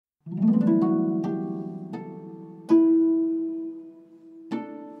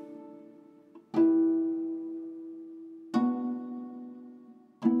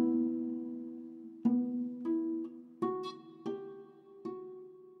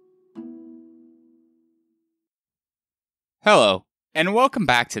Hello, and welcome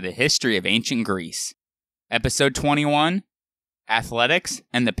back to the History of Ancient Greece, Episode 21, Athletics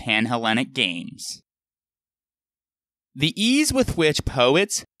and the Panhellenic Games. The ease with which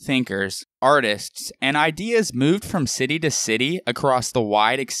poets, thinkers, artists, and ideas moved from city to city across the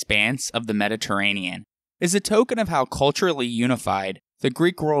wide expanse of the Mediterranean is a token of how culturally unified the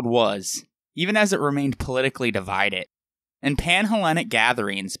Greek world was, even as it remained politically divided. And Panhellenic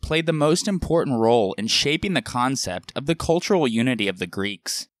gatherings played the most important role in shaping the concept of the cultural unity of the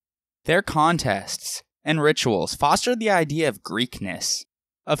Greeks. Their contests and rituals fostered the idea of Greekness,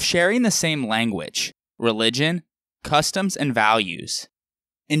 of sharing the same language, religion, customs, and values.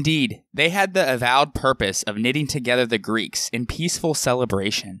 Indeed, they had the avowed purpose of knitting together the Greeks in peaceful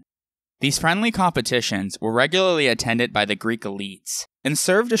celebration. These friendly competitions were regularly attended by the Greek elites and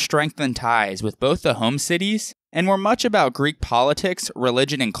served to strengthen ties with both the home cities and were much about Greek politics,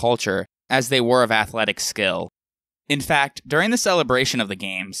 religion, and culture as they were of athletic skill. In fact, during the celebration of the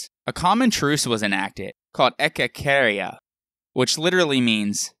games, a common truce was enacted called ekekaria, which literally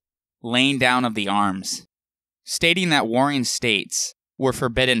means laying down of the arms, stating that warring states were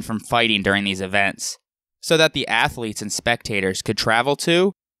forbidden from fighting during these events, so that the athletes and spectators could travel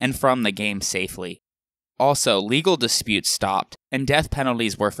to and from the games safely. Also, legal disputes stopped, and death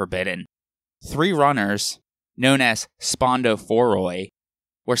penalties were forbidden. 3 runners, known as spondophoroi,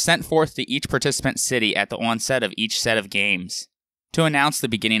 were sent forth to each participant city at the onset of each set of games to announce the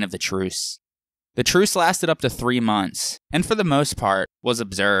beginning of the truce. The truce lasted up to 3 months, and for the most part, was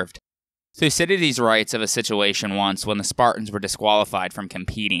observed. Thucydides writes of a situation once when the Spartans were disqualified from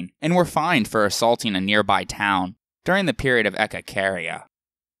competing and were fined for assaulting a nearby town during the period of ekekaria.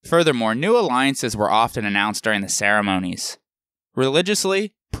 Furthermore, new alliances were often announced during the ceremonies.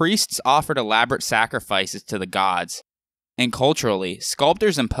 Religiously, priests offered elaborate sacrifices to the gods, and culturally,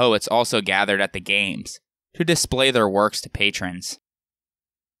 sculptors and poets also gathered at the games to display their works to patrons.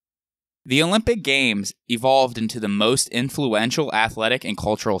 The Olympic Games evolved into the most influential athletic and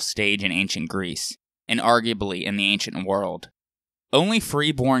cultural stage in ancient Greece, and arguably in the ancient world. Only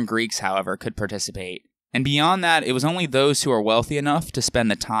free-born Greeks, however, could participate, and beyond that, it was only those who were wealthy enough to spend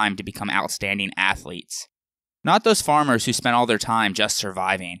the time to become outstanding athletes. Not those farmers who spent all their time just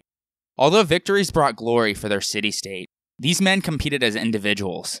surviving. Although victories brought glory for their city-state, these men competed as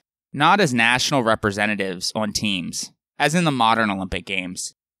individuals, not as national representatives on teams, as in the modern Olympic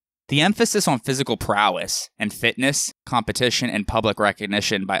Games. The emphasis on physical prowess and fitness, competition, and public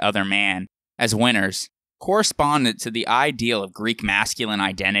recognition by other men as winners corresponded to the ideal of Greek masculine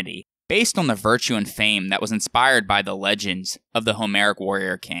identity based on the virtue and fame that was inspired by the legends of the Homeric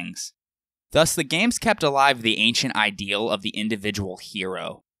warrior kings. Thus, the games kept alive the ancient ideal of the individual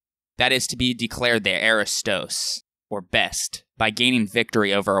hero, that is to be declared the aristos, or best, by gaining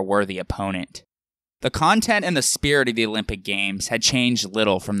victory over a worthy opponent. The content and the spirit of the Olympic Games had changed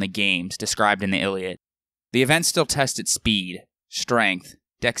little from the games described in the Iliad. The event still tested speed, strength,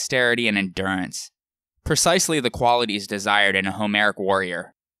 dexterity, and endurance, precisely the qualities desired in a Homeric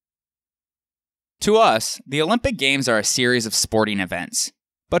warrior. To us, the Olympic Games are a series of sporting events,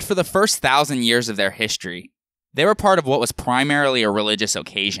 but for the first 1,000 years of their history, they were part of what was primarily a religious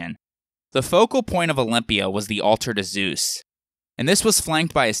occasion. The focal point of Olympia was the altar to Zeus, and this was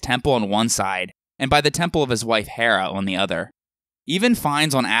flanked by his temple on one side and by the temple of his wife Hera on the other. Even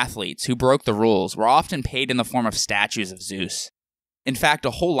fines on athletes who broke the rules were often paid in the form of statues of Zeus. In fact,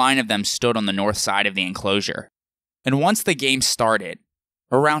 a whole line of them stood on the north side of the enclosure. And once the games started,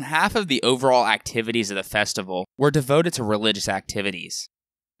 around half of the overall activities of the festival were devoted to religious activities.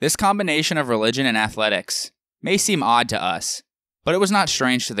 This combination of religion and athletics may seem odd to us, but it was not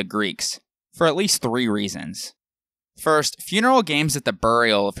strange to the Greeks, for at least 3 reasons. First, funeral games at the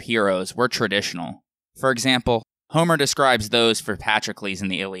burial of heroes were traditional. For example, Homer describes those for Patroclus in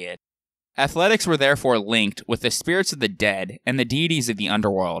the Iliad. Athletics were therefore linked with the spirits of the dead and the deities of the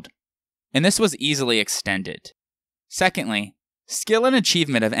underworld, and this was easily extended. Secondly, skill and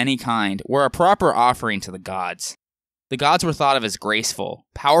achievement of any kind were a proper offering to the gods. The gods were thought of as graceful,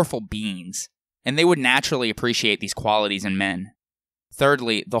 powerful beings, and they would naturally appreciate these qualities in men.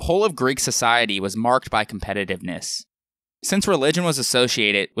 Thirdly, the whole of Greek society was marked by competitiveness. Since religion was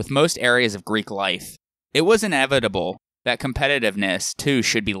associated with most areas of Greek life, it was inevitable that competitiveness, too,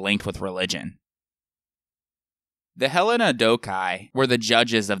 should be linked with religion. The Hellenodochi were the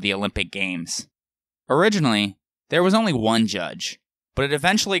judges of the Olympic Games. Originally, there was only one judge, but it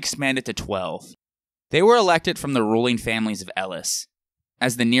eventually expanded to 12. They were elected from the ruling families of Elis,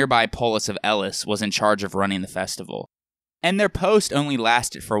 as the nearby polis of Elis was in charge of running the festival, and their post only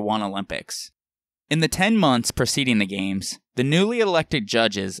lasted for one Olympics. In the 10 months preceding the games, the newly elected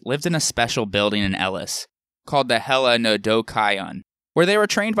judges lived in a special building in Elis, called the Hellenodokaion, where they were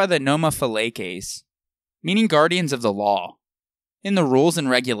trained by the Nomophalakes, meaning guardians of the law, in the rules and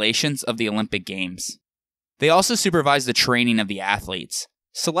regulations of the Olympic Games. They also supervised the training of the athletes,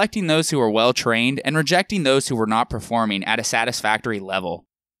 selecting those who were well-trained and rejecting those who were not performing at a satisfactory level.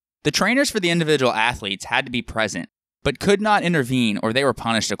 The trainers for the individual athletes had to be present, but could not intervene or they were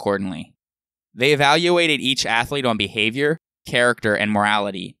punished accordingly. They evaluated each athlete on behavior, character, and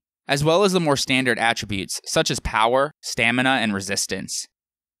morality, as well as the more standard attributes such as power, stamina, and resistance.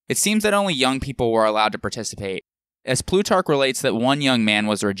 It seems that only young people were allowed to participate, as Plutarch relates that one young man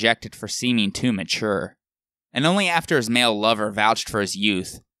was rejected for seeming too mature, and only after his male lover vouched for his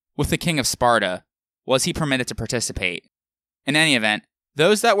youth, with the king of Sparta, was he permitted to participate. In any event,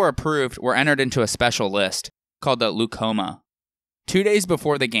 those that were approved were entered into a special list, called the Leukoma. 2 days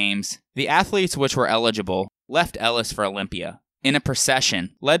before the games, the athletes which were eligible left Elis for Olympia, in a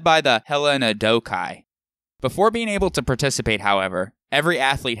procession led by the Hellenodokaion. Before being able to participate, however, every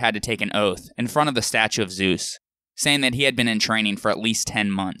athlete had to take an oath in front of the statue of Zeus, saying that he had been in training for at least 10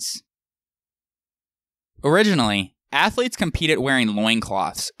 months. Originally, athletes competed wearing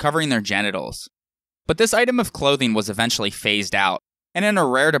loincloths covering their genitals, but this item of clothing was eventually phased out, and in a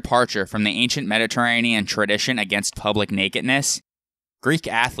rare departure from the ancient Mediterranean tradition against public nakedness, Greek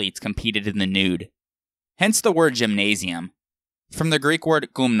athletes competed in the nude. Hence the word gymnasium, from the Greek word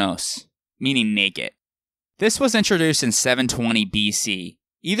gymnos, meaning naked. This was introduced in 720 BC,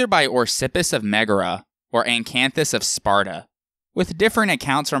 either by Orsippus of Megara or Ancanthus of Sparta, with different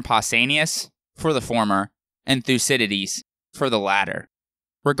accounts from Pausanias, for the former, and Thucydides, for the latter.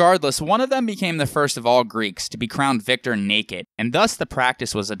 Regardless, one of them became the first of all Greeks to be crowned victor naked, and thus the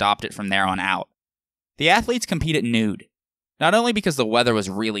practice was adopted from there on out. The athletes competed nude, not only because the weather was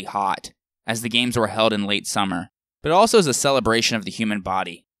really hot, as the games were held in late summer, but also as a celebration of the human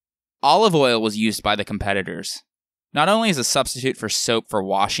body. Olive oil was used by the competitors, not only as a substitute for soap for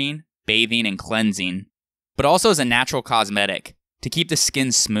washing, bathing, and cleansing, but also as a natural cosmetic to keep the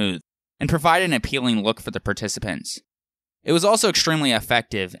skin smooth and provide an appealing look for the participants. It was also extremely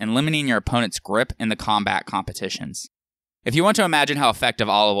effective in limiting your opponent's grip in the combat competitions. If you want to imagine how effective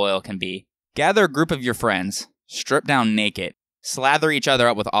olive oil can be, gather a group of your friends, strip down naked, slather each other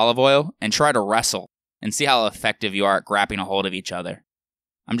up with olive oil, and try to wrestle and see how effective you are at grabbing a hold of each other.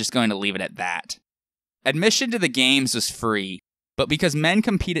 I'm just going to leave it at that. Admission to the games was free, but because men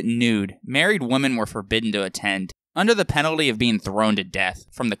competed nude, married women were forbidden to attend, under the penalty of being thrown to death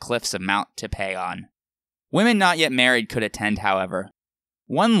from the cliffs of Mount Typhaon. Women not yet married could attend, however.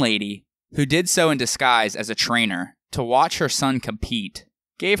 One lady, who did so in disguise as a trainer to watch her son compete,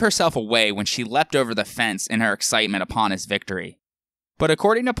 gave herself away when she leapt over the fence in her excitement upon his victory. But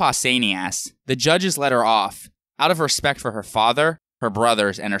according to Pausanias, the judges let her off, out of respect for her father, her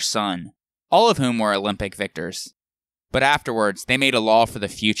brothers, and her son, all of whom were Olympic victors. But afterwards, they made a law for the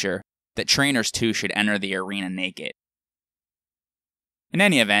future that trainers too should enter the arena naked. In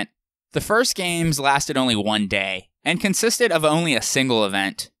any event, the first games lasted only 1 day, and consisted of only a single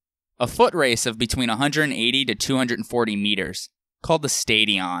event, a foot race of between 180 to 240 meters, called the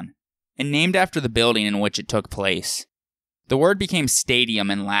Stadion, and named after the building in which it took place. The word became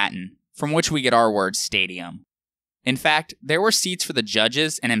stadium in Latin, from which we get our word stadium. In fact, there were seats for the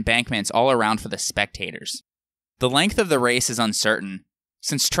judges and embankments all around for the spectators. The length of the race is uncertain,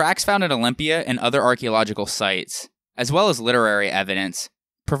 since tracks found at Olympia and other archaeological sites, as well as literary evidence,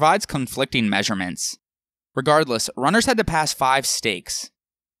 provides conflicting measurements. Regardless, runners had to pass 5 stakes.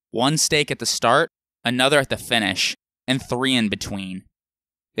 1 stake at the start, another at the finish, and 3 in between.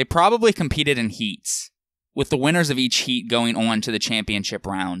 They probably competed in heats, with the winners of each heat going on to the championship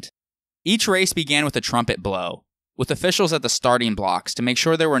round. Each race began with a trumpet blow, with officials at the starting blocks to make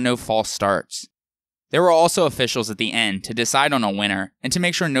sure there were no false starts. There were also officials at the end to decide on a winner and to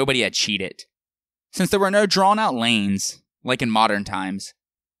make sure nobody had cheated. Since there were no drawn-out lanes, like in modern times,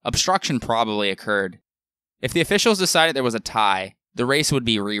 obstruction probably occurred. If the officials decided there was a tie, the race would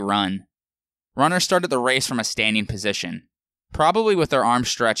be rerun. Runners started the race from a standing position, probably with their arms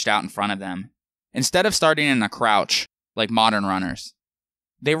stretched out in front of them, instead of starting in a crouch, like modern runners.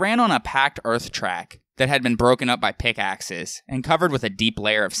 They ran on a packed earth track that had been broken up by pickaxes and covered with a deep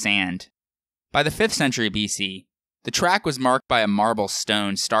layer of sand. By the 5th century BC, the track was marked by a marble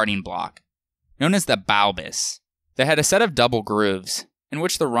stone starting block, known as the baubus, that had a set of double grooves, in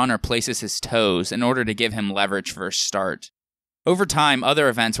which the runner places his toes in order to give him leverage for his start. Over time, other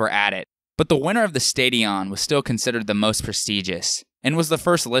events were added, but the winner of the Stadion was still considered the most prestigious, and was the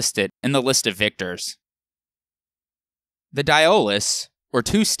first listed in the list of victors. The Diolus, or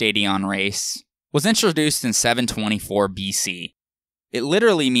two-stadion race, was introduced in 724 BC. It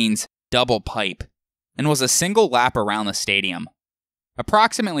literally means double pipe, and was a single lap around the stadium,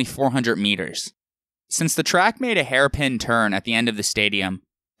 approximately 400 meters. Since the track made a hairpin turn at the end of the stadium,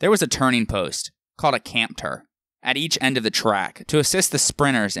 there was a turning post, called a campter, at each end of the track to assist the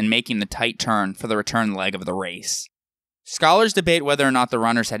sprinters in making the tight turn for the return leg of the race. Scholars debate whether or not the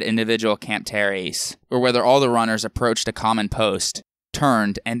runners had individual campteres, or whether all the runners approached a common post,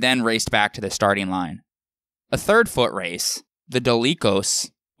 turned, and then raced back to the starting line. A third foot race, the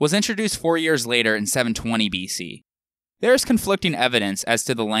Dolikos, was introduced 4 years later in 720 BC. There is conflicting evidence as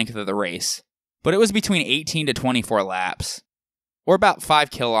to the length of the race, but it was between 18 to 24 laps, or about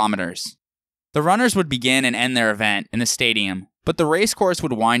 5 kilometers. The runners would begin and end their event in the stadium, but the race course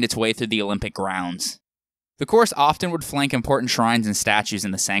would wind its way through the Olympic grounds. The course often would flank important shrines and statues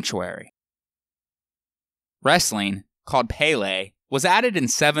in the sanctuary. Wrestling, called Pele, was added in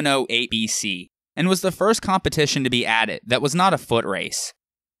 708 BC, and was the first competition to be added that was not a foot race.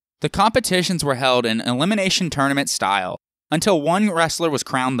 The competitions were held in elimination tournament style, until one wrestler was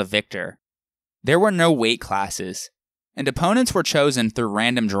crowned the victor. There were no weight classes, and opponents were chosen through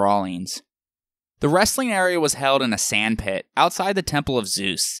random drawings. The wrestling area was held in a sandpit outside the Temple of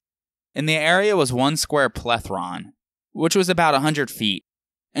Zeus, and the area was one square plethron, which was about 100 feet,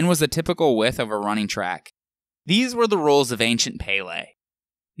 and was the typical width of a running track. These were the rules of ancient Pele.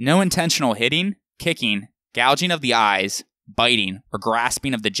 No intentional hitting, kicking, gouging of the eyes, biting, or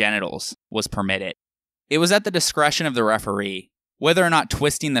grasping of the genitals was permitted. It was at the discretion of the referee whether or not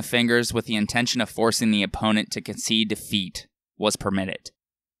twisting the fingers with the intention of forcing the opponent to concede defeat was permitted.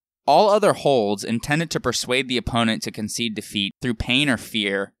 All other holds intended to persuade the opponent to concede defeat through pain or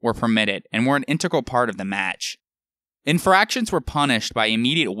fear were permitted and were an integral part of the match. Infractions were punished by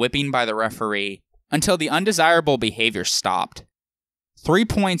immediate whipping by the referee until the undesirable behavior stopped. 3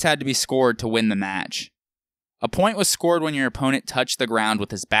 points had to be scored to win the match. A point was scored when your opponent touched the ground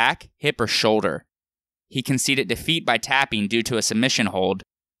with his back, hip, or shoulder. He conceded defeat by tapping due to a submission hold,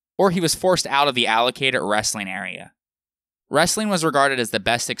 or he was forced out of the allocated wrestling area. Wrestling was regarded as the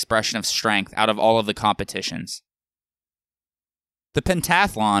best expression of strength out of all of the competitions. The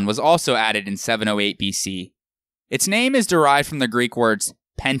pentathlon was also added in 708 BC. Its name is derived from the Greek words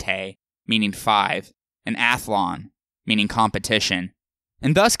pente, meaning 5, and athlon, meaning competition,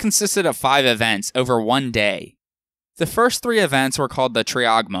 and thus consisted of 5 events over 1 day. The first 3 events were called the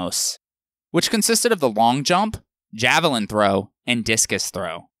triagmos, which consisted of the long jump, javelin throw, and discus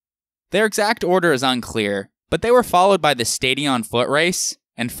throw. Their exact order is unclear, but they were followed by the Stadion foot race,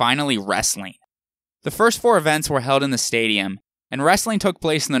 and finally wrestling. The first 4 events were held in the stadium, and wrestling took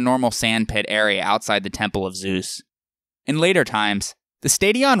place in the normal sandpit area outside the Temple of Zeus. In later times, the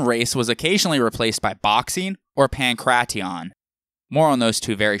Stadion race was occasionally replaced by boxing or pankration. More on those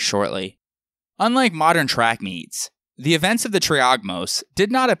 2 very shortly. Unlike modern track meets, the events of the triagmos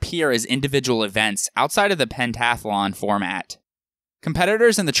did not appear as individual events outside of the pentathlon format.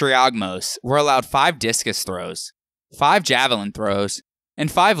 Competitors in the triagmos were allowed 5 discus throws, 5 javelin throws,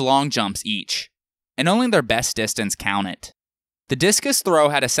 and 5 long jumps each, and only their best distance counted. The discus throw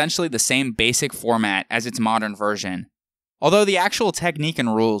had essentially the same basic format as its modern version, although the actual technique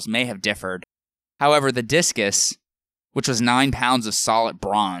and rules may have differed. However, the discus, which was 9 pounds of solid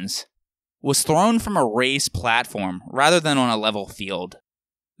bronze, was thrown from a raised platform rather than on a level field.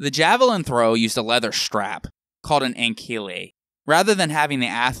 The javelin throw used a leather strap, called an ankyle, rather than having the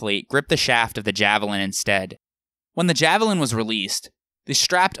athlete grip the shaft of the javelin instead. When the javelin was released, the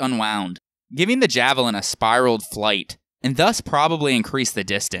strap unwound, giving the javelin a spiraled flight, and thus probably increased the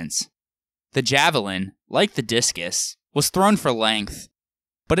distance. The javelin, like the discus, was thrown for length,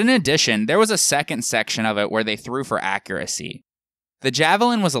 but in addition, there was a second section of it where they threw for accuracy. The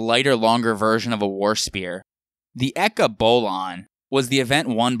javelin was a lighter, longer version of a war spear. The ekabolon was the event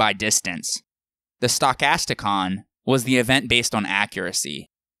won by distance. The stokastikon was the event based on accuracy.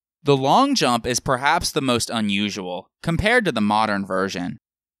 The long jump is perhaps the most unusual, compared to the modern version.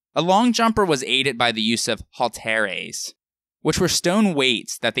 A long jumper was aided by the use of halteres, which were stone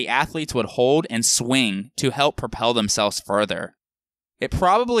weights that the athletes would hold and swing to help propel themselves further. It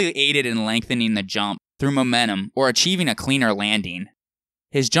probably aided in lengthening the jump through momentum or achieving a cleaner landing.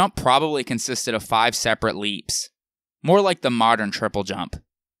 His jump probably consisted of 5 separate leaps, more like the modern triple jump,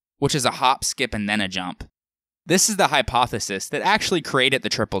 which is a hop, skip, and then a jump. This is the hypothesis that actually created the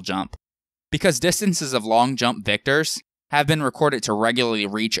triple jump, because distances of long jump victors have been recorded to regularly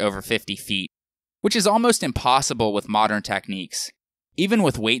reach over 50 feet. which is almost impossible with modern techniques, even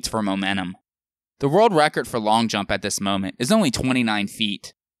with weights for momentum. The world record for long jump at this moment is only 29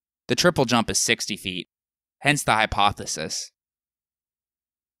 feet. The triple jump is 60 feet, hence the hypothesis.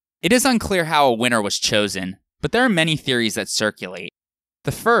 It is unclear how a winner was chosen, but there are many theories that circulate.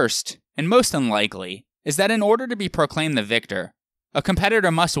 The first, and most unlikely, is that in order to be proclaimed the victor, a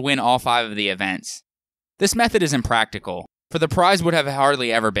competitor must win all 5 of the events. This method is impractical, for the prize would have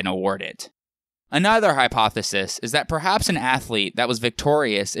hardly ever been awarded. Another hypothesis is that perhaps an athlete that was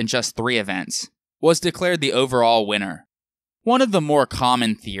victorious in just 3 events was declared the overall winner. One of the more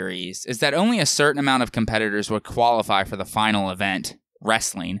common theories is that only a certain amount of competitors would qualify for the final event,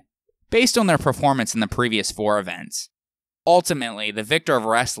 wrestling, based on their performance in the previous 4 events. Ultimately, the victor of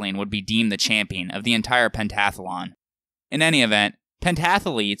wrestling would be deemed the champion of the entire pentathlon. In any event,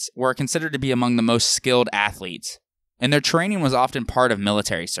 pentathletes were considered to be among the most skilled athletes, and their training was often part of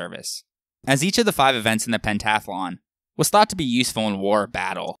military service, as each of the 5 events in the pentathlon was thought to be useful in war or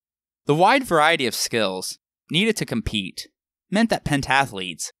battle. The wide variety of skills needed to compete meant that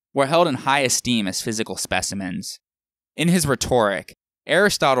pentathletes were held in high esteem as physical specimens. In his rhetoric,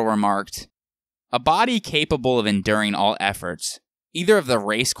 Aristotle remarked, "A body capable of enduring all efforts, either of the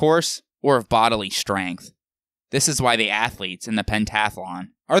race course or of bodily strength. This is why the athletes in the pentathlon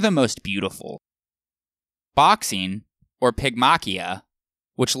are the most beautiful." Boxing, or pygmachia,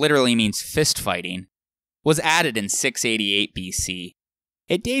 which literally means fist fighting, was added in 688 BC.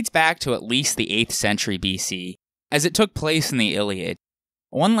 It dates back to at least the 8th century BC, as it took place in the Iliad.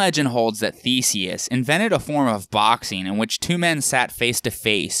 One legend holds that Theseus invented a form of boxing in which 2 men sat face to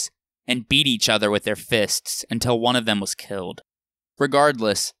face and beat each other with their fists until one of them was killed.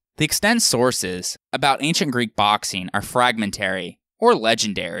 Regardless, the extant sources about ancient Greek boxing are fragmentary or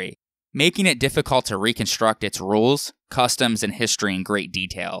legendary, making it difficult to reconstruct its rules, customs, and history in great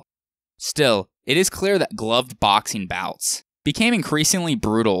detail. Still, it is clear that gloved boxing bouts became increasingly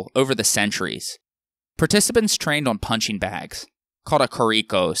brutal over the centuries. Participants trained on punching bags, called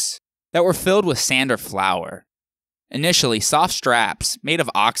akorikos, that were filled with sand or flour. Initially, soft straps made of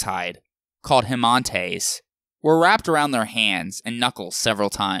oxhide, called hemantes, were wrapped around their hands and knuckles several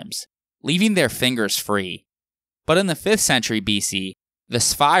times, leaving their fingers free. But in the 5th century BC, the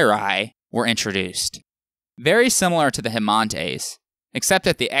sphairae were introduced. Very similar to the hemantes, except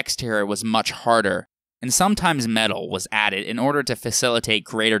that the exterior was much harder, and sometimes metal was added in order to facilitate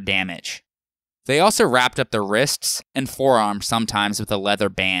greater damage. They also wrapped up their wrists and forearms sometimes with a leather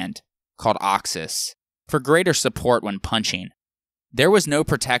band, called oxus, for greater support when punching. There was no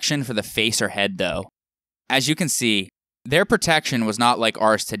protection for the face or head though. As you can see, their protection was not like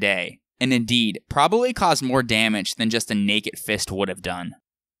ours today, and indeed, probably caused more damage than just a naked fist would have done.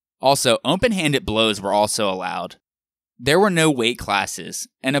 Also, open-handed blows were also allowed. There were no weight classes,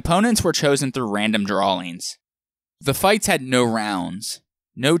 and opponents were chosen through random drawings. The fights had no rounds,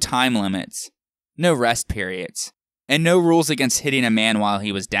 no time limits, no rest periods, and no rules against hitting a man while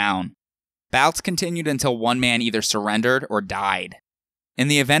he was down. Bouts continued until one man either surrendered or died. In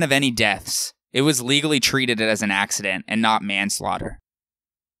the event of any deaths, it was legally treated as an accident and not manslaughter.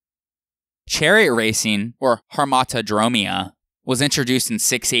 Chariot racing, or harmatodromia, was introduced in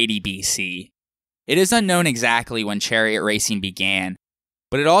 680 BC. It is unknown exactly when chariot racing began,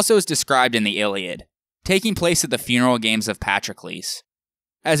 but it also is described in the Iliad, taking place at the funeral games of Patroclus.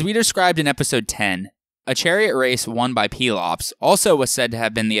 As we described in episode 10, a chariot race won by Pelops also was said to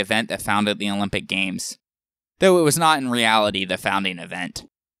have been the event that founded the Olympic Games, though it was not in reality the founding event.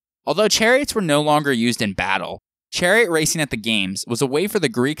 Although chariots were no longer used in battle, chariot racing at the Games was a way for the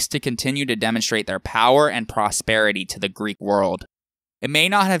Greeks to continue to demonstrate their power and prosperity to the Greek world. It may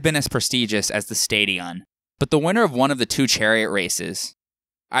not have been as prestigious as the Stadion, but the winner of one of the 2 chariot races,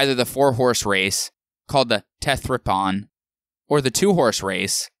 either the 4-horse race, called the Tethrypon, or the 2-horse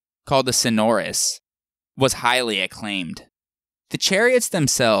race, called the Synoris, was highly acclaimed. The chariots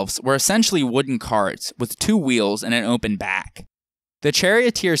themselves were essentially wooden carts with 2 wheels and an open back. The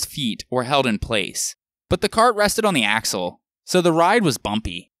charioteer's feet were held in place, but the cart rested on the axle, so the ride was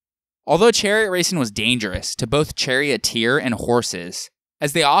bumpy. Although chariot racing was dangerous to both charioteer and horses,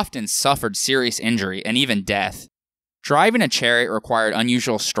 as they often suffered serious injury and even death, driving a chariot required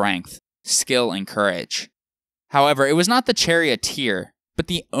unusual strength, skill, and courage. However, it was not the charioteer, but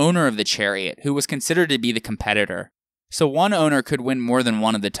the owner of the chariot who was considered to be the competitor, so one owner could win more than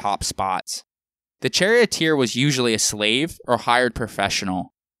one of the top spots. The charioteer was usually a slave or hired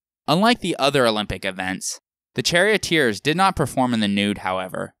professional. Unlike the other Olympic events, the charioteers did not perform in the nude,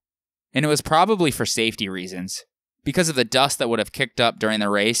 however, and it was probably for safety reasons, because of the dust that would have kicked up during the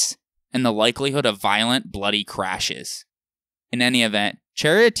race and the likelihood of violent, bloody crashes. In any event,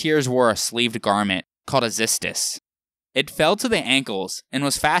 charioteers wore a sleeved garment called a xystus. It fell to the ankles and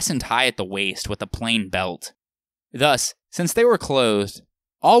was fastened high at the waist with a plain belt. Thus, since they were clothed,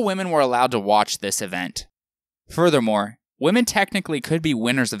 all women were allowed to watch this event. Furthermore, women technically could be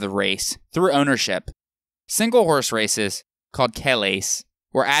winners of the race through ownership. Single horse races, called keles,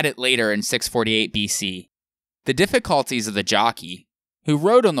 were added later in 648 BC. The difficulties of the jockey, who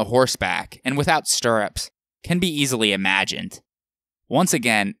rode on the horseback and without stirrups, can be easily imagined. Once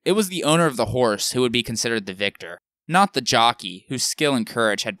again, it was the owner of the horse who would be considered the victor, not the jockey whose skill and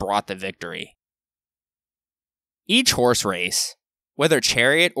courage had brought the victory. Each horse race, whether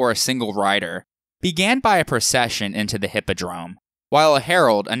chariot or a single rider, began by a procession into the hippodrome, while a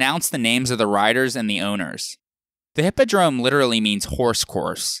herald announced the names of the riders and the owners. The hippodrome literally means horse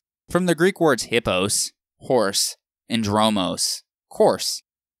course, from the Greek words hippos, horse, and dromos, course.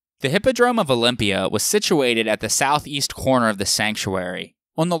 The Hippodrome of Olympia was situated at the southeast corner of the sanctuary,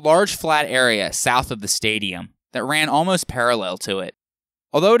 on the large flat area south of the stadium that ran almost parallel to it.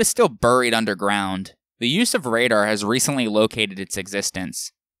 Although it is still buried underground, the use of radar has recently located its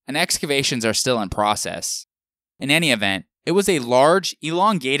existence, and excavations are still in process. In any event, it was a large,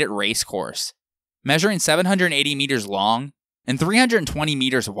 elongated race course, measuring 780 meters long and 320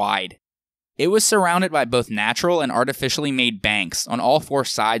 meters wide. It was surrounded by both natural and artificially made banks on all four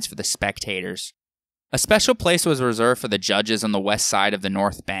sides for the spectators. A special place was reserved for the judges on the west side of the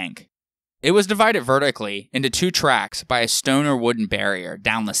north bank. It was divided vertically into two tracks by a stone or wooden barrier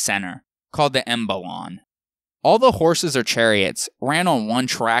down the center, called the embalon. All the horses or chariots ran on one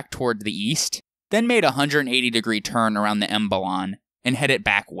track toward the east, then made a 180-degree turn around the embalon and headed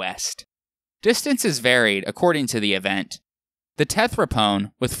back west. Distances varied according to the event. The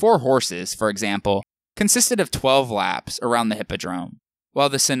Tethrapone, with 4 horses, for example, consisted of 12 laps around the hippodrome, while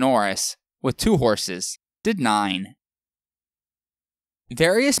the Sonorous, with 2 horses, did 9.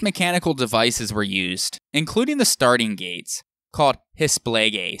 Various mechanical devices were used, including the starting gates, called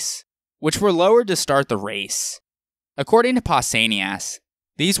hispleges, which were lowered to start the race. According to Pausanias,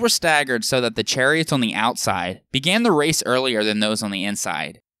 these were staggered so that the chariots on the outside began the race earlier than those on the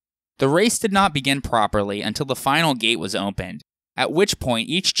inside. The race did not begin properly until the final gate was opened, at which point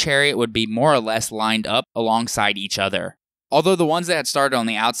each chariot would be more or less lined up alongside each other, although the ones that had started on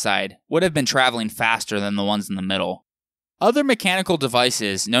the outside would have been traveling faster than the ones in the middle. Other mechanical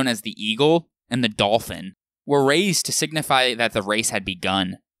devices, known as the eagle and the dolphin, were raised to signify that the race had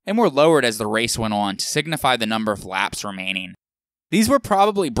begun, and were lowered as the race went on to signify the number of laps remaining. These were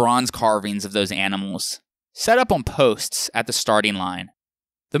probably bronze carvings of those animals, set up on posts at the starting line.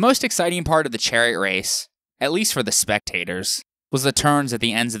 The most exciting part of the chariot race, at least for the spectators, was the turns at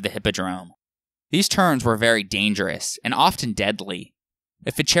the ends of the hippodrome. These turns were very dangerous and often deadly.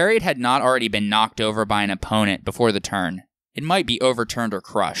 If a chariot had not already been knocked over by an opponent before the turn, it might be overturned or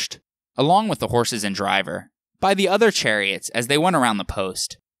crushed, along with the horses and driver, by the other chariots as they went around the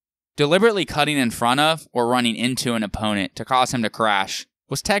post. Deliberately cutting in front of or running into an opponent to cause him to crash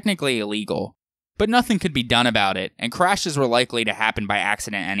was technically illegal, but nothing could be done about it, and crashes were likely to happen by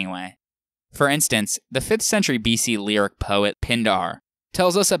accident anyway. For instance, the 5th century BC lyric poet Pindar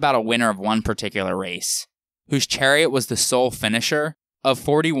tells us about a winner of one particular race, whose chariot was the sole finisher of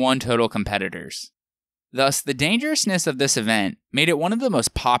 41 total competitors. Thus, the dangerousness of this event made it one of the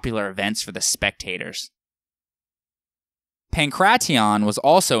most popular events for the spectators. Pankration was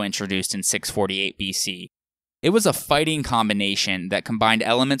also introduced in 648 BC. It was a fighting combination that combined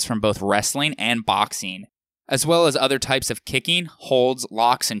elements from both wrestling and boxing, as well as other types of kicking, holds,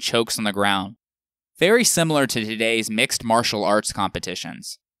 locks, and chokes on the ground. Very similar to today's mixed martial arts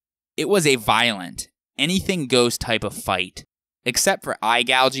competitions. It was a violent, anything-goes type of fight, except for eye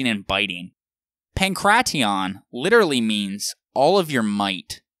gouging and biting. Pankration literally means all of your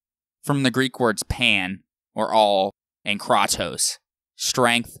might, from the Greek words pan, or all, and kratos,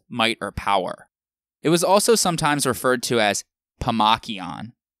 strength, might, or power. It was also sometimes referred to as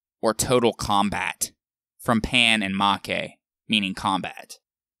pamakion, or total combat, from pan and make, meaning combat.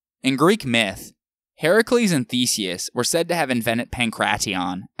 In Greek myth, Heracles and Theseus were said to have invented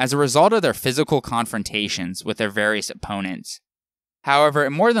pankration as a result of their physical confrontations with their various opponents. However, it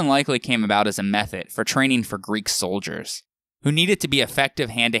more than likely came about as a method for training for Greek soldiers, who needed to be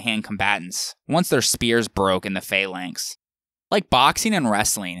effective hand-to-hand combatants once their spears broke in the phalanx. Like boxing and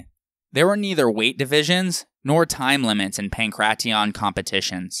wrestling, there were neither weight divisions nor time limits in pankration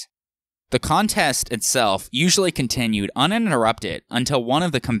competitions. The contest itself usually continued uninterrupted until one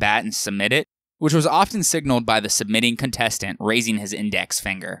of the combatants submitted, which was often signaled by the submitting contestant raising his index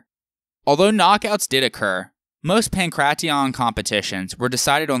finger. Although knockouts did occur, most pankration competitions were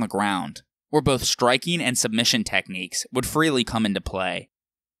decided on the ground, where both striking and submission techniques would freely come into play.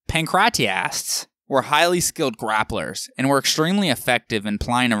 Pankratiasts were highly skilled grapplers and were extremely effective in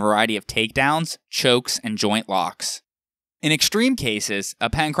applying a variety of takedowns, chokes, and joint locks. In extreme cases, a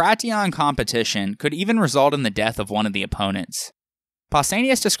Pancration competition could even result in the death of one of the opponents.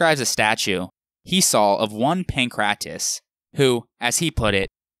 Pausanias describes a statue he saw of one Pancratis, who, as he put it,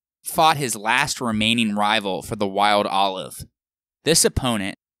 fought his last remaining rival for the wild olive. This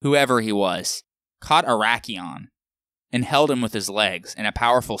opponent, whoever he was, caught Arachion and held him with his legs in a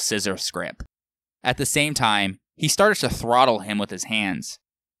powerful scissor grip. At the same time, he started to throttle him with his hands.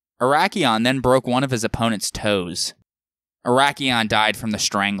 Arachion then broke one of his opponent's toes. Arachion died from the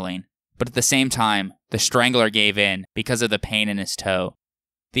strangling, but at the same time, the strangler gave in because of the pain in his toe.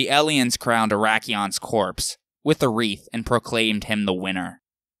 The Elians crowned Arachion's corpse with a wreath and proclaimed him the winner.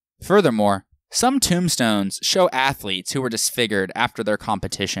 Furthermore, some tombstones show athletes who were disfigured after their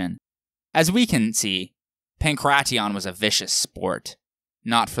competition. As we can see, Pancration was a vicious sport,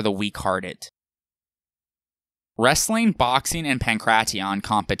 not for the weak-hearted. Wrestling, boxing, and Pancration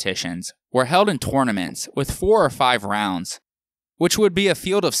competitions were held in tournaments with 4 or 5 rounds, which would be a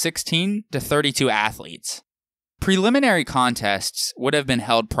field of 16 to 32 athletes. Preliminary contests would have been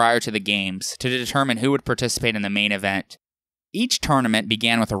held prior to the games to determine who would participate in the main event. Each tournament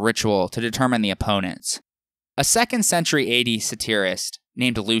began with a ritual to determine the opponents. A 2nd century AD satirist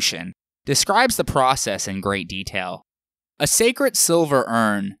named Lucian describes the process in great detail. A sacred silver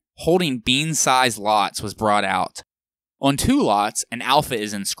urn holding bean-sized lots was brought out. On 2 lots, an alpha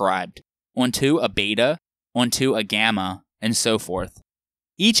is inscribed, on 2 a beta, on 2 a gamma, and so forth.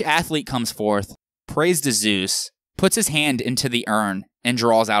 Each athlete comes forth, prays to Zeus, puts his hand into the urn, and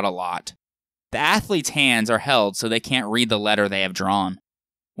draws out a lot. The athlete's hands are held so they can't read the letter they have drawn.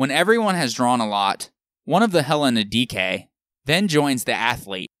 When everyone has drawn a lot, one of the Hellenodicae then joins the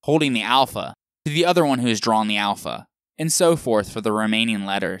athlete holding the alpha to the other one who has drawn the alpha, and so forth for the remaining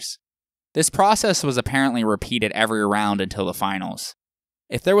letters. This process was apparently repeated every round until the finals.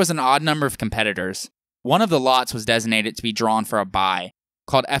 If there was an odd number of competitors, one of the lots was designated to be drawn for a bye,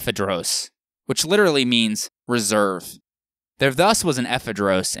 called ephedros, which literally means reserve. There thus was an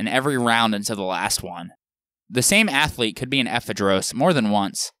ephedros in every round until the last one. The same athlete could be an ephedros more than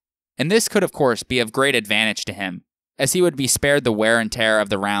once, and this could of course be of great advantage to him, as he would be spared the wear and tear of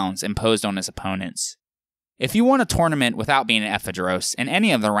the rounds imposed on his opponents. If you won a tournament without being an ephedros in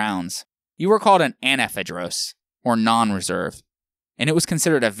any of the rounds, you were called an anephedros, or non-reserve, and it was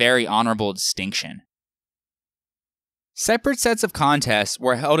considered a very honorable distinction. Separate sets of contests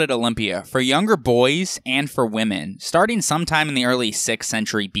were held at Olympia for younger boys and for women, starting sometime in the early 6th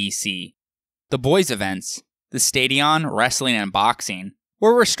century BC. The boys' events, the stadion, wrestling, and boxing,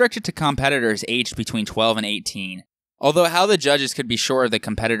 were restricted to competitors aged between 12 and 18, although how the judges could be sure of the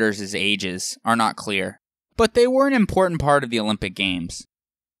competitors' ages are not clear. But they were an important part of the Olympic Games,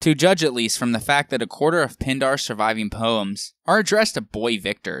 to judge at least from the fact that a quarter of Pindar's surviving poems are addressed to boy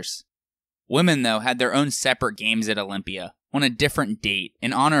victors. Women, though, had their own separate games at Olympia, on a different date,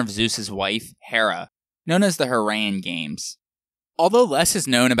 in honor of Zeus's wife, Hera, known as the Heraean Games. Although less is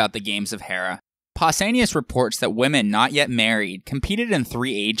known about the Games of Hera, Pausanias reports that women not yet married competed in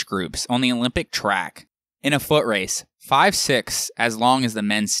 3 age groups on the Olympic track, in a foot race, 5/6 as long as the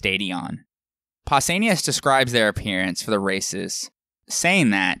men's stadion. Pausanias describes their appearance for the races,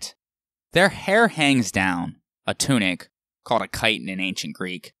 saying that their hair hangs down, a tunic, called a chiton in ancient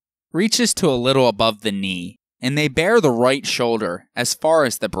Greek, reaches to a little above the knee, and they bear the right shoulder as far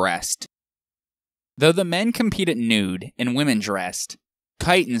as the breast. Though the men competed nude and women dressed,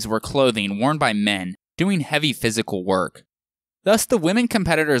 chitons were clothing worn by men doing heavy physical work. Thus the women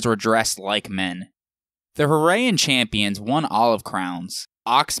competitors were dressed like men. The Heraean champions won olive crowns,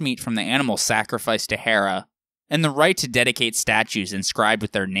 ox meat from the animal sacrificed to Hera, and the right to dedicate statues inscribed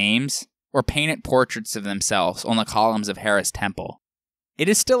with their names, or painted portraits of themselves on the columns of Hera's temple. It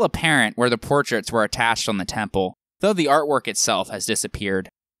is still apparent where the portraits were attached on the temple, though the artwork itself has disappeared.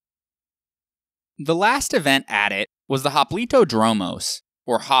 The last event at it was the Hoplitodromos,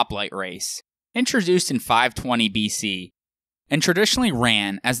 or hoplite race, introduced in 520 BC, and traditionally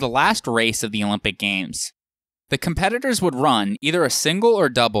ran as the last race of the Olympic Games. The competitors would run either a single or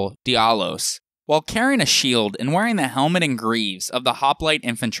double dialos, while carrying a shield and wearing the helmet and greaves of the hoplite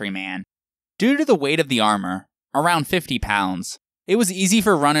infantryman. Due to the weight of the armor, around 50 pounds, it was easy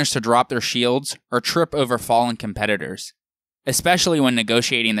for runners to drop their shields or trip over fallen competitors, especially when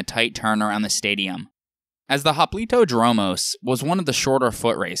negotiating the tight turn around the stadium. As the Hoplitodromos was one of the shorter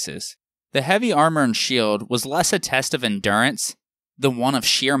foot races, the heavy armor and shield was less a test of endurance than one of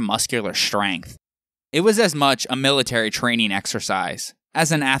sheer muscular strength. It was as much a military training exercise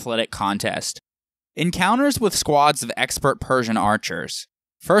as an athletic contest. Encounters with squads of expert Persian archers,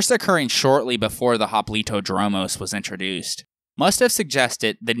 first occurring shortly before the hoplitodromos was introduced, must have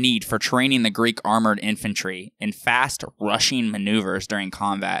suggested the need for training the Greek armored infantry in fast, rushing maneuvers during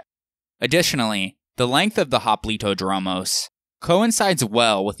combat. Additionally, the length of the hoplitodromos coincides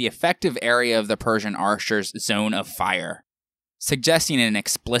well with the effective area of the Persian archers' zone of fire, suggesting an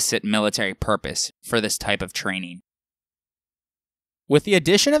explicit military purpose for this type of training. With the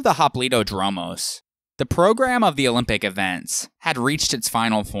addition of the hoplitodromos, the program of the Olympic events had reached its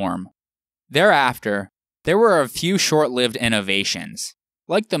final form. Thereafter, there were a few short-lived innovations,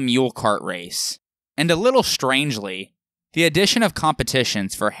 like the mule cart race, and a little strangely, the addition of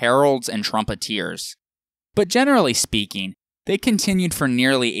competitions for heralds and trumpeters. But generally speaking, they continued for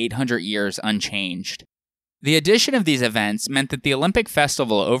nearly 800 years unchanged. The addition of these events meant that the Olympic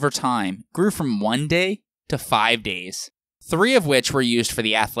festival over time grew from 1 day to 5 days, 3 of which were used for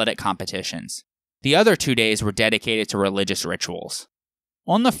the athletic competitions. The other 2 days were dedicated to religious rituals.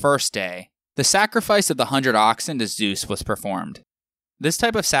 On the first day, the sacrifice of the 100 oxen to Zeus was performed. This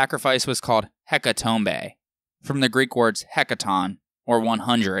type of sacrifice was called hekatombe, from the Greek words hekaton, or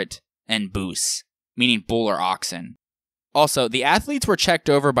 100, and bous, meaning bull or oxen. Also, the athletes were checked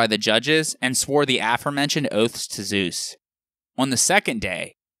over by the judges and swore the aforementioned oaths to Zeus. On the second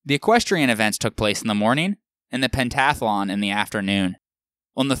day, the equestrian events took place in the morning, and the pentathlon in the afternoon.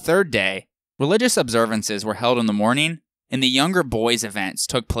 On the third day, religious observances were held in the morning, and the younger boys' events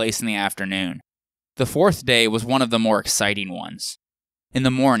took place in the afternoon. The fourth day was one of the more exciting ones. In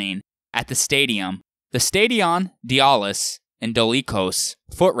the morning, at the stadium, the Stadion Dialis and Dolikos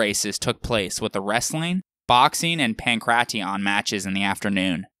foot races took place with the wrestling, boxing, and pankration matches in the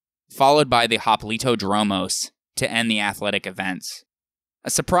afternoon, followed by the hoplitodromos to end the athletic events. A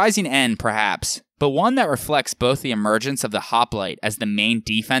surprising end, perhaps, but one that reflects both the emergence of the hoplite as the main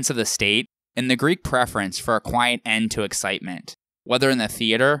defense of the state and the Greek preference for a quiet end to excitement, whether in the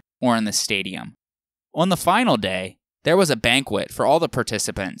theater or in the stadium. On the final day, there was a banquet for all the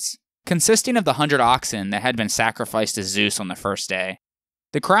participants, consisting of the 100 oxen that had been sacrificed to Zeus on the first day.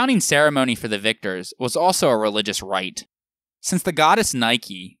 The crowning ceremony for the victors was also a religious rite. Since the goddess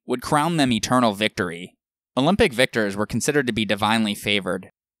Nike would crown them eternal victory, Olympic victors were considered to be divinely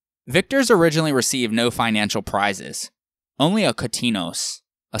favored. Victors originally received no financial prizes, only a kotinos,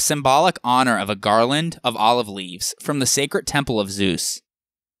 a symbolic honor of a garland of olive leaves from the sacred temple of Zeus.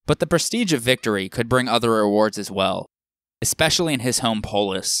 But the prestige of victory could bring other rewards as well, especially in his home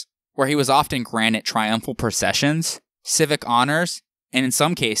polis, where he was often granted triumphal processions, civic honors, and in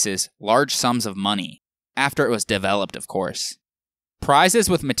some cases, large sums of money, after it was developed, of course. Prizes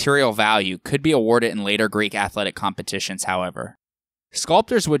with material value could be awarded in later Greek athletic competitions, however.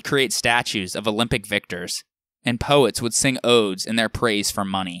 Sculptors would create statues of Olympic victors, and poets would sing odes in their praise for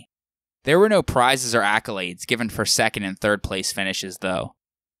money. There were no prizes or accolades given for second and third place finishes, though.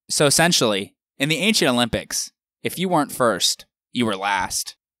 So essentially, in the ancient Olympics, if you weren't first, you were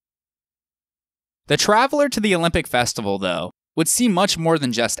last. The traveler to the Olympic festival, though, would see much more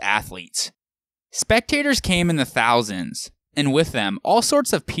than just athletes. Spectators came in the thousands, and with them all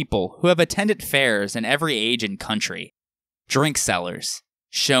sorts of people who have attended fairs in every age and country. Drink sellers,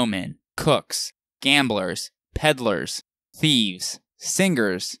 showmen, cooks, gamblers, peddlers, thieves,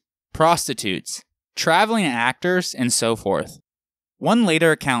 singers, prostitutes, traveling actors, and so forth. One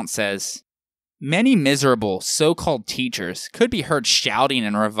later account says, many miserable so-called teachers could be heard shouting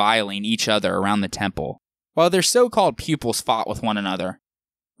and reviling each other around the temple, while their so-called pupils fought with one another.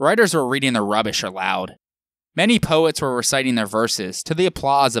 Writers were reading their rubbish aloud. Many poets were reciting their verses to the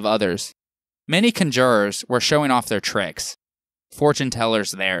applause of others. Many conjurers were showing off their tricks, fortune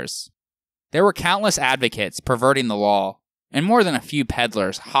tellers theirs. There were countless advocates perverting the law, and more than a few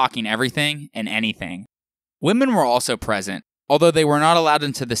peddlers hawking everything and anything. Women were also present, although they were not allowed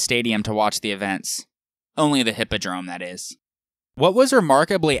into the stadium to watch the events. Only the hippodrome, that is. What was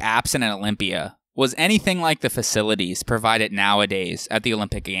remarkably absent at Olympia was anything like the facilities provided nowadays at the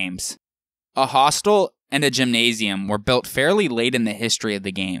Olympic Games. A hostel and a gymnasium were built fairly late in the history of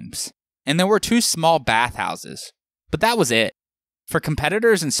the Games, and there were 2 small bathhouses, but that was it. For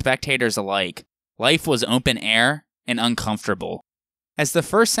competitors and spectators alike, life was open air and uncomfortable. As the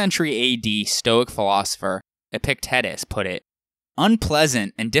 1st century AD Stoic philosopher Epictetus put it,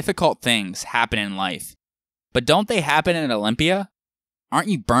 unpleasant and difficult things happen in life, but don't they happen in Olympia? Aren't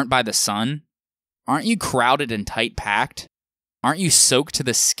you burnt by the sun? Aren't you crowded and tight-packed? Aren't you soaked to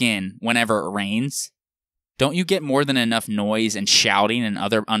the skin whenever it rains? Don't you get more than enough noise and shouting and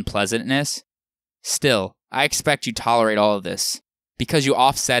other unpleasantness? Still, I expect you tolerate all of this, because you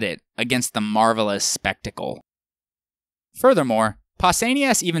offset it against the marvelous spectacle. Furthermore,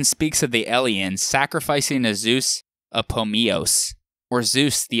 Pausanias even speaks of the Eleans sacrificing a Zeus Apomeos, or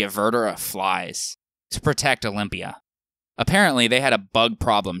Zeus the averter of flies, to protect Olympia. Apparently, they had a bug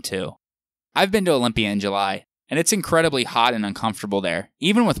problem too. I've been to Olympia in July, and it's incredibly hot and uncomfortable there,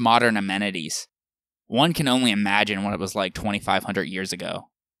 even with modern amenities. One can only imagine what it was like 2,500 years ago.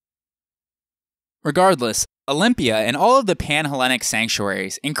 Regardless, Olympia and all of the Panhellenic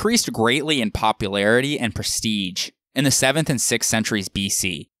sanctuaries increased greatly in popularity and prestige in the 7th and 6th centuries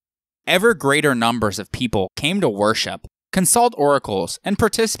BC. Ever greater numbers of people came to worship, consult oracles, and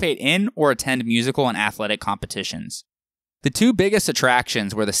participate in or attend musical and athletic competitions. The two biggest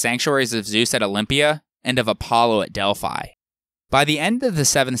attractions were the sanctuaries of Zeus at Olympia and of Apollo at Delphi. By the end of the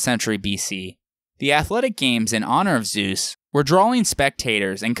 7th century BC, the athletic games in honor of Zeus were drawing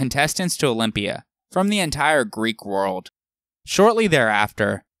spectators and contestants to Olympia from the entire Greek world. Shortly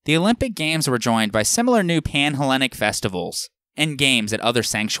thereafter, the Olympic Games were joined by similar new Panhellenic festivals and games at other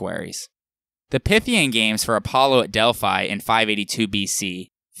sanctuaries. The Pythian Games for Apollo at Delphi in 582 BC,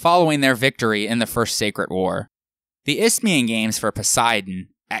 following their victory in the First Sacred War. The Isthmian Games for Poseidon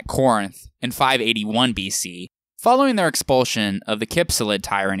at Corinth in 581 BC, following their expulsion of the Kypselid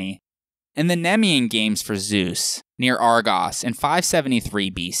tyranny. And the Nemean Games for Zeus near Argos in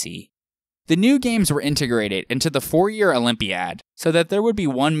 573 BC. The new games were integrated into the 4-year Olympiad so that there would be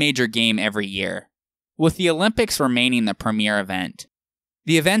one major game every year, with the Olympics remaining the premier event.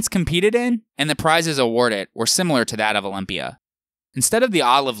 The events competed in and the prizes awarded were similar to that of Olympia. Instead of the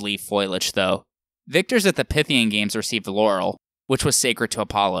olive leaf foliage, though, victors at the Pythian Games received laurel, which was sacred to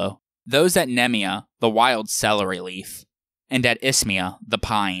Apollo, those at Nemea, the wild celery leaf, and at Isthmia, the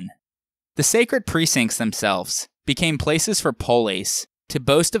pine. The sacred precincts themselves became places for polis to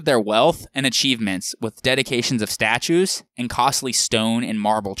boast of their wealth and achievements with dedications of statues and costly stone and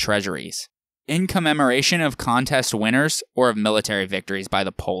marble treasuries, in commemoration of contest winners or of military victories by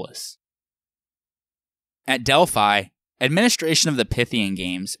the polis. At Delphi, administration of the Pythian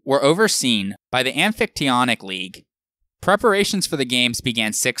Games were overseen by the Amphictyonic League. Preparations for the games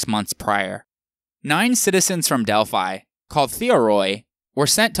began 6 months prior. 9 citizens from Delphi, called theoroi, were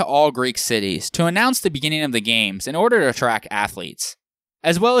sent to all Greek cities to announce the beginning of the games in order to attract athletes,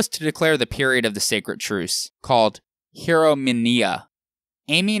 as well as to declare the period of the sacred truce, called hieromenia,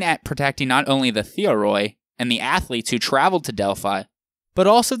 aiming at protecting not only the theoroi and the athletes who traveled to Delphi, but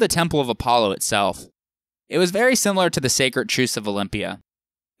also the temple of Apollo itself. It was very similar to the sacred truce of Olympia.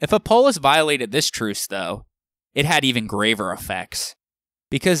 If a polis violated this truce, though, it had even graver effects,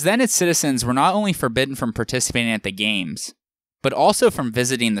 because then its citizens were not only forbidden from participating at the games, but also from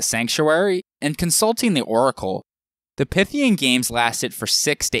visiting the sanctuary and consulting the oracle. The Pythian Games lasted for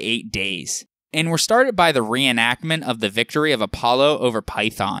 6 to 8 days, and were started by the reenactment of the victory of Apollo over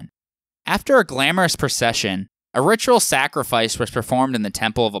Pythian. After a glamorous procession, a ritual sacrifice was performed in the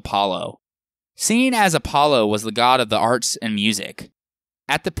temple of Apollo, seeing as Apollo was the god of the arts and music.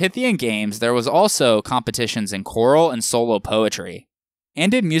 At the Pythian Games, there was also competitions in choral and solo poetry,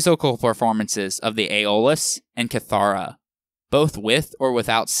 and in musical performances of the Aeolus and Kythara, both with or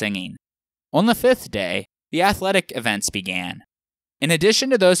without singing. On the 5th day, the athletic events began. In addition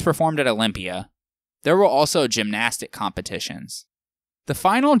to those performed at Olympia, there were also gymnastic competitions. The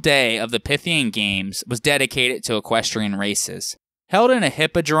final day of the Pythian Games was dedicated to equestrian races, held in a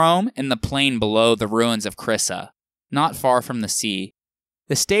hippodrome in the plain below the ruins of Chrysa, not far from the sea.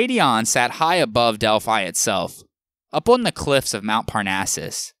 The stadion sat high above Delphi itself, up on the cliffs of Mount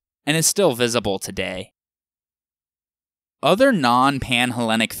Parnassus, and is still visible today. Other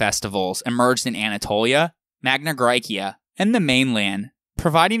non-Panhellenic festivals emerged in Anatolia, Magna Graecia, and the mainland,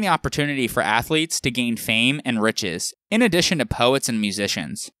 providing the opportunity for athletes to gain fame and riches, in addition to poets and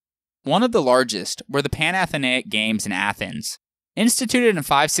musicians. One of the largest were the Panathenaic Games in Athens, instituted in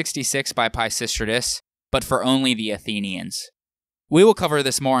 566 by Pisistratus, but for only the Athenians. We will cover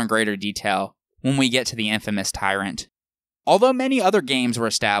this more in greater detail when we get to the infamous tyrant. Although many other games were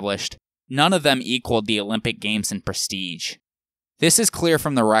established, none of them equaled the Olympic Games in prestige. This is clear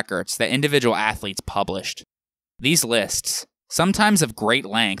from the records that individual athletes published. These lists, sometimes of great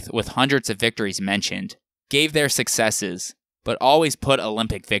length with hundreds of victories mentioned, gave their successes, but always put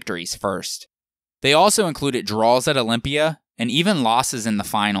Olympic victories first. They also included draws at Olympia and even losses in the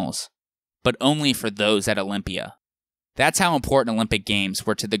finals, but only for those at Olympia. That's how important Olympic Games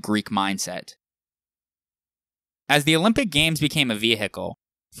were to the Greek mindset. As the Olympic Games became a vehicle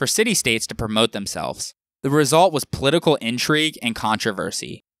for city-states to promote themselves, the result was political intrigue and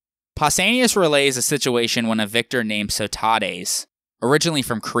controversy. Pausanias relays a situation when a victor named Sotades, originally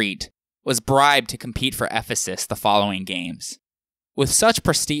from Crete, was bribed to compete for Ephesus the following games. With such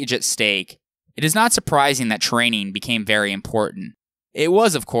prestige at stake, it is not surprising that training became very important, It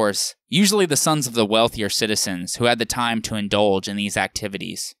was, of course, usually the sons of the wealthier citizens who had the time to indulge in these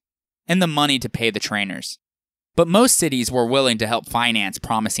activities, and the money to pay the trainers. But most cities were willing to help finance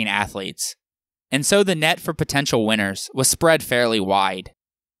promising athletes, and so the net for potential winners was spread fairly wide.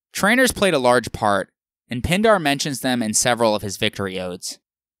 Trainers played a large part, and Pindar mentions them in several of his victory odes.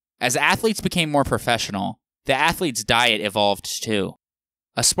 As athletes became more professional, the athlete's diet evolved too.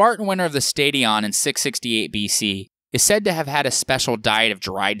 A Spartan winner of the Stadion in 668 BC is said to have had a special diet of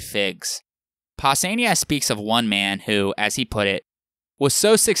dried figs. Pausanias speaks of one man who, as he put it, was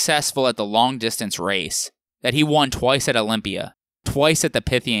so successful at the long-distance race that he won twice at Olympia, twice at the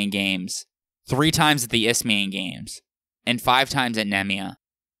Pythian Games, 3 times at the Isthmian Games, and 5 times at Nemean.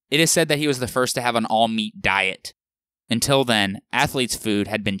 It is said that he was the first to have an all-meat diet. Until then, athletes' food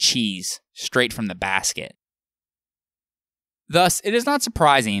had been cheese, straight from the basket. Thus, it is not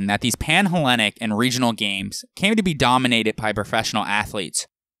surprising that these Panhellenic and regional games came to be dominated by professional athletes,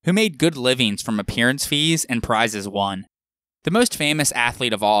 who made good livings from appearance fees and prizes won. The most famous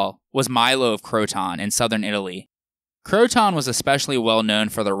athlete of all was Milo of Croton in southern Italy. Croton was especially well known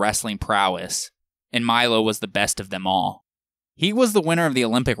for their wrestling prowess, and Milo was the best of them all. He was the winner of the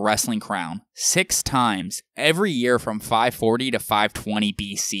Olympic wrestling crown 6 times every year from 540 to 520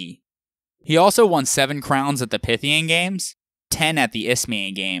 BC. He also won 7 crowns at the Pythian Games, 10 at the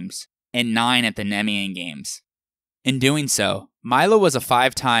Isthmian Games, and 9 at the Nemean Games. In doing so, Milo was a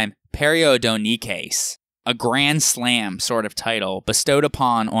 5-time Periodonikes, a Grand Slam sort of title bestowed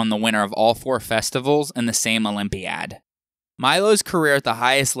on the winner of all 4 festivals in the same Olympiad. Milo's career at the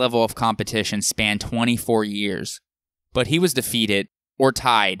highest level of competition spanned 24 years, but he was defeated, or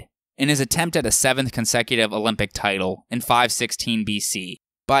tied, in his attempt at a 7th consecutive Olympic title in 516 BC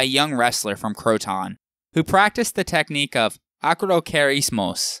by a young wrestler from Croton, who practiced the technique of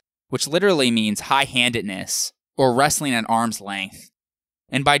acrokerismos, which literally means high-handedness, or wrestling at arm's length.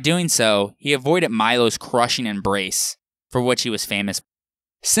 And by doing so, he avoided Milo's crushing embrace, for which he was famous.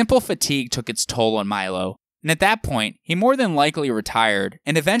 Simple fatigue took its toll on Milo, and at that point, he more than likely retired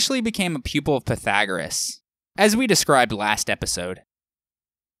and eventually became a pupil of Pythagoras, as we described last episode.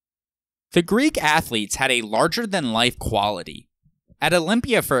 The Greek athletes had a larger-than-life quality. At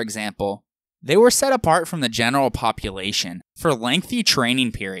Olympia, for example, they were set apart from the general population for lengthy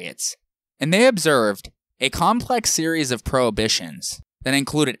training periods, and they observed a complex series of prohibitions that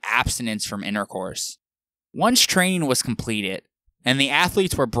included abstinence from intercourse. Once training was completed, and the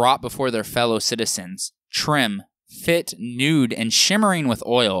athletes were brought before their fellow citizens, trim, fit, nude, and shimmering with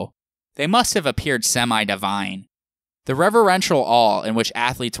oil, they must have appeared semi-divine. The reverential awe in which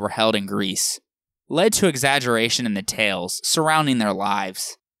athletes were held in Greece led to exaggeration in the tales surrounding their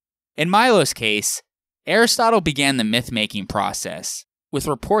lives. In Milo's case, Aristotle began the myth-making process, with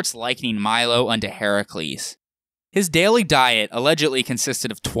reports likening Milo unto Heracles. His daily diet allegedly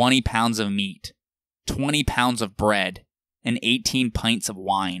consisted of 20 pounds of meat, 20 pounds of bread, and 18 pints of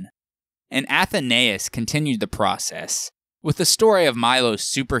wine. And Athenaeus continued the process, with the story of Milo's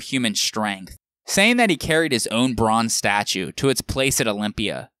superhuman strength, saying that he carried his own bronze statue to its place at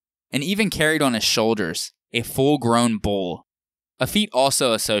Olympia, and even carried on his shoulders a full-grown bull, a feat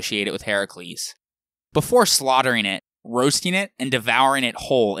also associated with Heracles, before slaughtering it, roasting it, and devouring it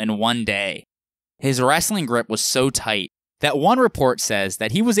whole in one day. His wrestling grip was so tight that one report says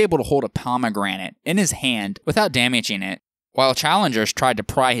that he was able to hold a pomegranate in his hand without damaging it, while challengers tried to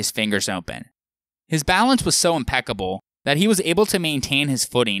pry his fingers open. His balance was so impeccable that he was able to maintain his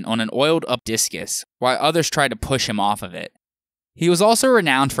footing on an oiled-up discus while others tried to push him off of it. He was also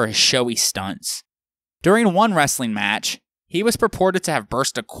renowned for his showy stunts. During one wrestling match, he was purported to have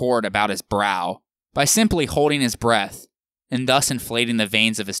burst a cord about his brow by simply holding his breath and thus inflating the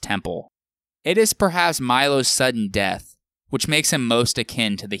veins of his temple. It is perhaps Milo's sudden death which makes him most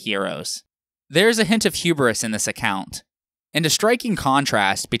akin to the heroes. There is a hint of hubris in this account, and a striking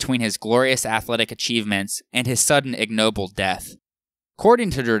contrast between his glorious athletic achievements and his sudden ignoble death.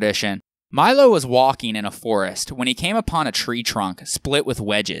 According to tradition, Milo was walking in a forest when he came upon a tree trunk split with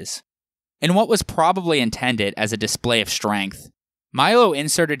wedges. In what was probably intended as a display of strength, Milo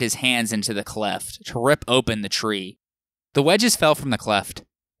inserted his hands into the cleft to rip open the tree. The wedges fell from the cleft,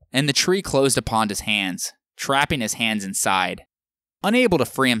 and the tree closed upon his hands, trapping his hands inside. Unable to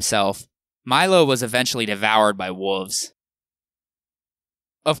free himself, Milo was eventually devoured by wolves.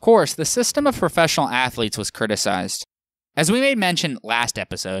 Of course, the system of professional athletes was criticized. As we made mention last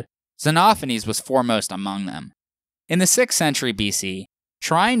episode, Xenophanes was foremost among them. In the 6th century BC,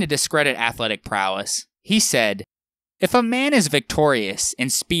 trying to discredit athletic prowess, he said, "If a man is victorious in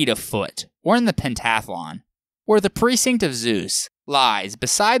speed of foot, or in the pentathlon, or the precinct of Zeus lies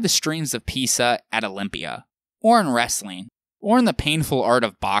beside the streams of Pisa at Olympia, or in wrestling, or in the painful art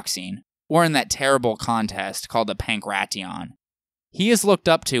of boxing, or in that terrible contest called the Pancration. He is looked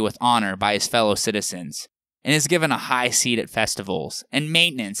up to with honor by his fellow citizens, and is given a high seat at festivals, and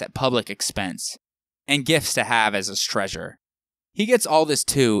maintenance at public expense, and gifts to have as his treasure. He gets all this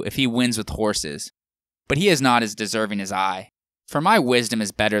too if he wins with horses, but he is not as deserving as I, for my wisdom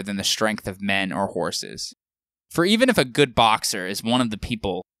is better than the strength of men or horses. For even if a good boxer is one of the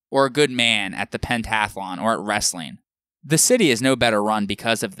people, or a good man at the pentathlon or at wrestling, the city is no better run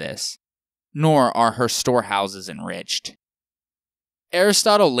because of this, nor are her storehouses enriched.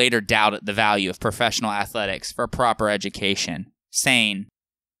 Aristotle later doubted the value of professional athletics for proper education, saying,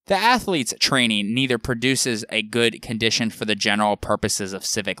 "The athlete's training neither produces a good condition for the general purposes of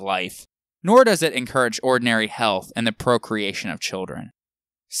civic life, nor does it encourage ordinary health and the procreation of children.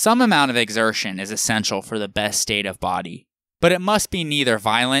 Some amount of exertion is essential for the best state of body, but it must be neither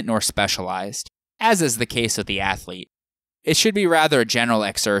violent nor specialized, as is the case with the athlete. It should be rather a general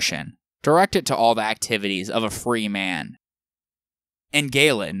exertion, directed to all the activities of a free man." And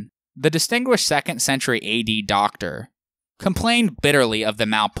Galen, the distinguished 2nd century AD doctor, complained bitterly of the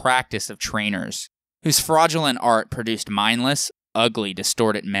malpractice of trainers, whose fraudulent art produced mindless, ugly,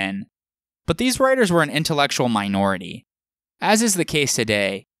 distorted men. But these writers were an intellectual minority. As is the case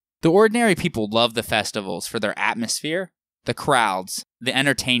today, the ordinary people love the festivals for their atmosphere, the crowds, the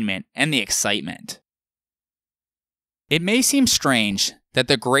entertainment, and the excitement. It may seem strange that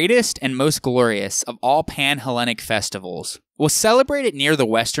the greatest and most glorious of all Panhellenic festivals was celebrated near the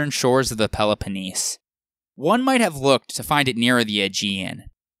western shores of the Peloponnese. One might have looked to find it nearer the Aegean.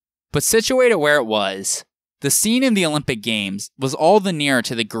 But situated where it was, the scene of the Olympic Games was all the nearer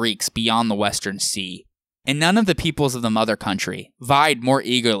to the Greeks beyond the Western Sea, and none of the peoples of the mother country vied more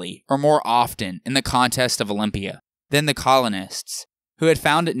eagerly or more often in the contest of Olympia than the colonists, who had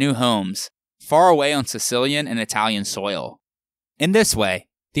founded new homes far away on Sicilian and Italian soil. In this way,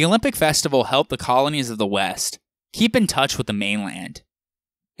 the Olympic festival helped the colonies of the West keep in touch with the mainland.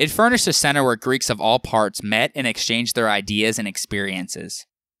 It furnished a center where Greeks of all parts met and exchanged their ideas and experiences.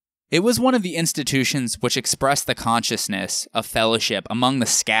 It was one of the institutions which expressed the consciousness of fellowship among the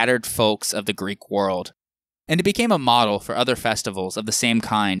scattered folks of the Greek world, and it became a model for other festivals of the same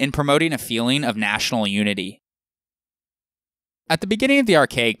kind in promoting a feeling of national unity. At the beginning of the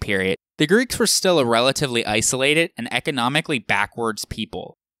Archaic period, the Greeks were still a relatively isolated and economically backwards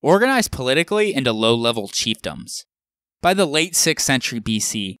people, organized politically into low-level chiefdoms. By the late 6th century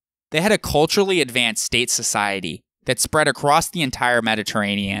BC, they had a culturally advanced state society that spread across the entire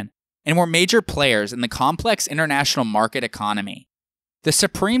Mediterranean and were major players in the complex international market economy. The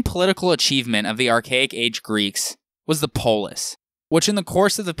supreme political achievement of the Archaic Age Greeks was the polis, which in the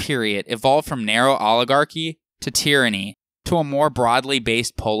course of the period evolved from narrow oligarchy to tyranny to a more broadly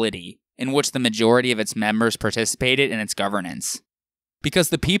based polity in which the majority of its members participated in its governance. Because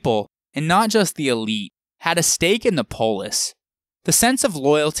the people, and not just the elite, had a stake in the polis, the sense of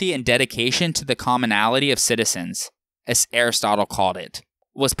loyalty and dedication to the commonality of citizens, as Aristotle called it,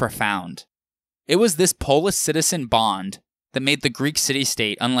 was profound. It was this polis-citizen bond that made the Greek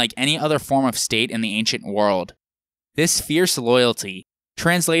city-state unlike any other form of state in the ancient world. This fierce loyalty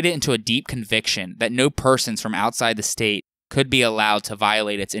translated into a deep conviction that no persons from outside the state could be allowed to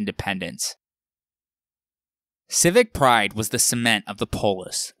violate its independence. Civic pride was the cement of the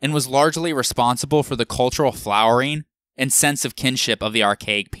polis, and was largely responsible for the cultural flowering and sense of kinship of the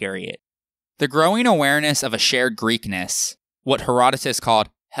Archaic period. The growing awareness of a shared Greekness, what Herodotus called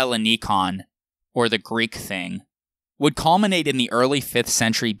Hellenikon, or the Greek thing, would culminate in the early 5th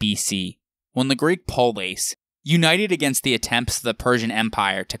century BC, when the Greek polis united against the attempts of the Persian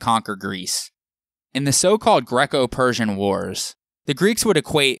Empire to conquer Greece. In the so-called Greco-Persian Wars, the Greeks would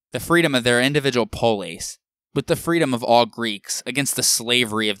equate the freedom of their individual polis with the freedom of all Greeks against the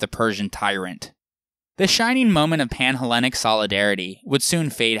slavery of the Persian tyrant. This shining moment of Panhellenic solidarity would soon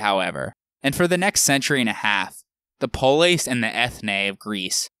fade, however, and for the next century and a half, the polis and the ethne of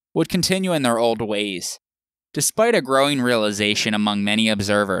Greece would continue in their old ways, despite a growing realization among many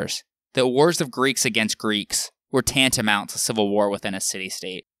observers that wars of Greeks against Greeks were tantamount to civil war within a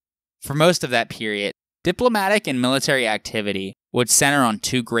city-state. For most of that period, diplomatic and military activity would center on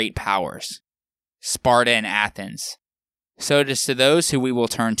two great powers, Sparta and Athens. So it is to those who we will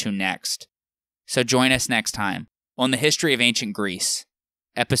turn to next. So join us next time on the History of Ancient Greece,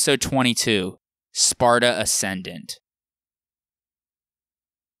 Episode 22, Sparta Ascendant.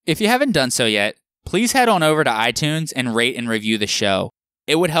 If you haven't done so yet, please head on over to iTunes and rate and review the show.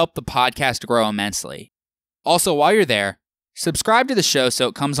 It would help the podcast grow immensely. Also, while you're there, subscribe to the show so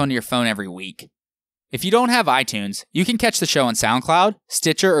it comes onto your phone every week. If you don't have iTunes, you can catch the show on SoundCloud,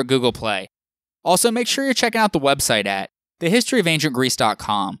 Stitcher, or Google Play. Also, make sure you're checking out the website at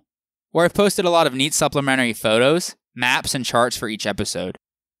thehistoryofancientgreece.com, where I've posted a lot of neat supplementary photos, maps, and charts for each episode.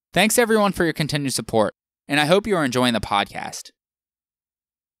 Thanks everyone for your continued support, and I hope you are enjoying the podcast.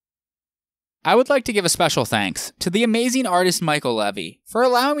 I would like to give a special thanks to the amazing artist Michael Levy for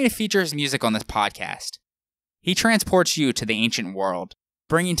allowing me to feature his music on this podcast. He transports you to the ancient world,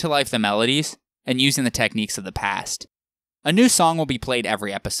 bringing to life the melodies and using the techniques of the past. A new song will be played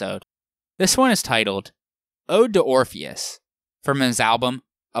every episode. This one is titled Ode to Orpheus, from his album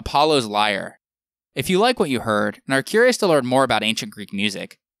Apollo's Lyre. If you like what you heard and are curious to learn more about ancient Greek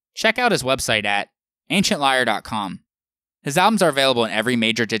music, check out his website at ancientlyre.com. His albums are available in every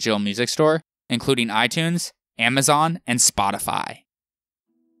major digital music store, including iTunes, Amazon, and Spotify.